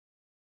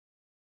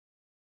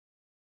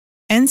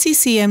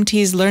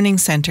NCCMT's Learning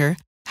Center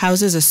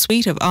houses a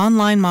suite of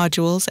online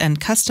modules and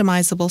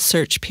customizable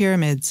search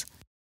pyramids.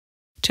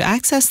 To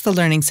access the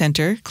Learning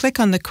Center, click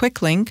on the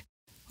quick link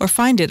or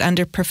find it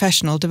under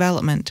Professional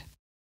Development.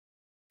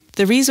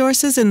 The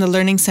resources in the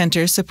Learning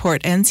Center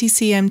support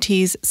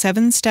NCCMT's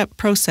 7-step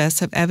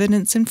process of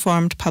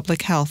evidence-informed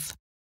public health.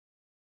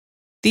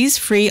 These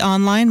free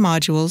online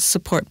modules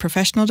support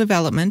professional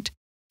development,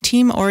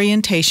 team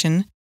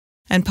orientation,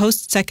 and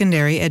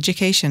post-secondary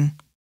education.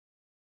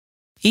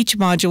 Each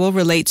module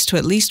relates to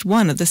at least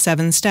one of the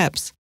 7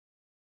 steps.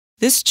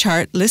 This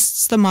chart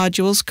lists the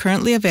modules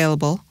currently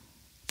available,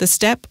 the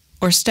step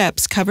or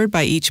steps covered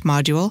by each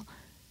module,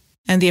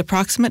 and the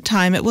approximate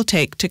time it will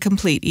take to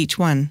complete each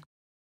one.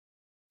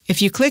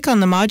 If you click on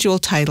the module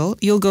title,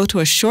 you'll go to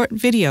a short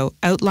video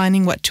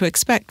outlining what to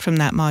expect from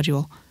that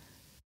module.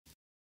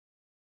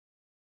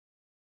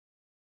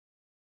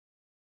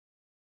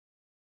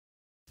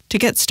 To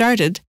get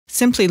started,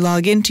 simply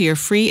log into your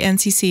free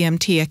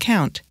NCCMT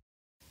account.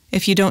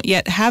 If you don't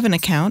yet have an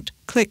account,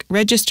 click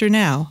Register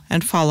Now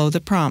and follow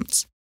the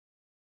prompts.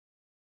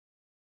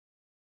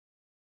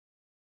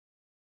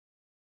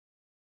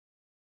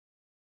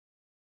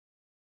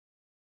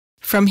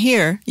 From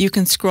here, you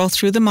can scroll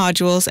through the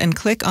modules and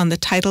click on the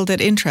title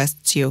that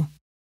interests you.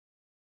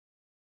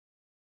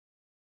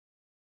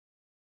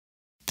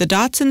 The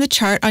dots in the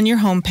chart on your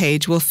home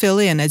page will fill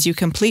in as you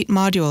complete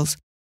modules,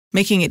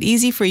 making it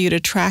easy for you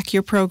to track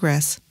your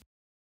progress.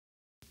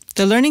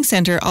 The Learning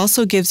Center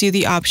also gives you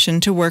the option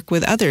to work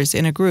with others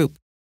in a group.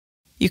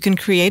 You can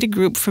create a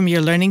group from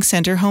your Learning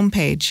Center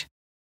homepage.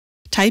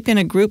 Type in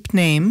a group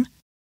name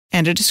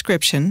and a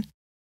description,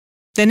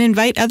 then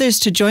invite others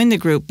to join the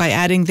group by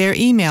adding their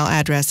email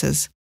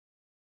addresses.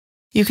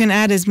 You can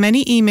add as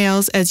many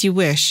emails as you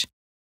wish.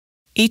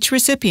 Each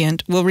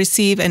recipient will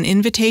receive an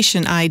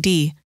invitation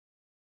ID.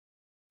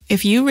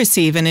 If you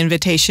receive an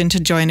invitation to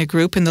join a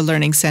group in the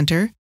Learning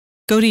Center,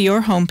 go to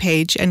your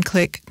homepage and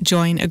click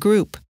Join a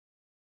Group.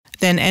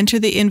 Then enter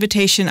the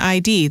invitation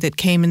ID that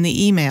came in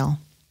the email.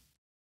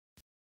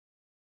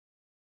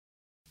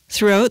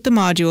 Throughout the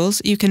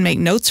modules, you can make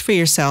notes for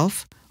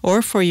yourself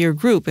or for your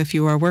group if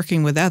you are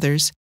working with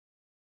others.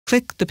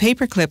 Click the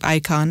paperclip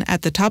icon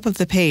at the top of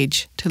the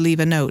page to leave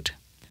a note.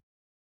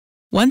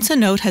 Once a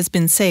note has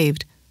been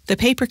saved, the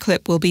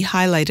paperclip will be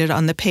highlighted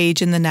on the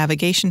page in the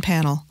navigation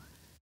panel.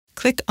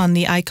 Click on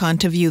the icon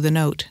to view the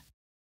note.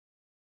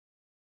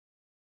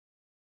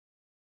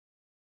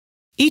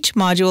 Each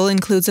module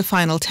includes a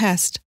final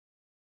test.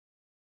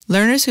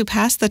 Learners who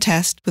pass the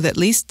test with at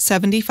least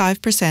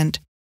 75%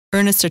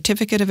 earn a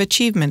certificate of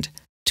achievement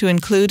to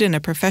include in a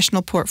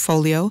professional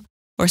portfolio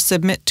or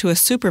submit to a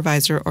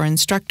supervisor or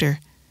instructor.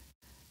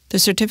 The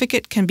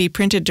certificate can be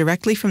printed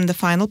directly from the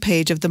final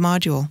page of the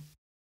module.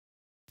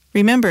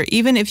 Remember,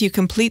 even if you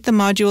complete the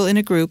module in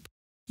a group,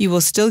 you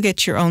will still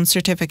get your own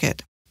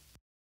certificate.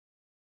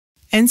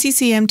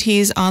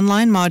 NCCMT's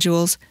online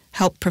modules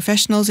help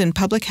professionals in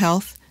public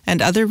health and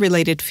other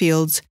related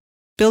fields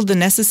build the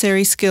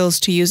necessary skills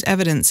to use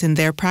evidence in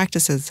their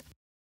practices.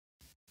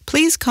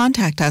 Please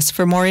contact us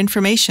for more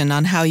information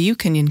on how you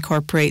can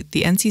incorporate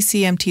the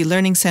NCCMT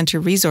Learning Center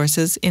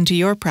resources into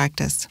your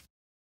practice.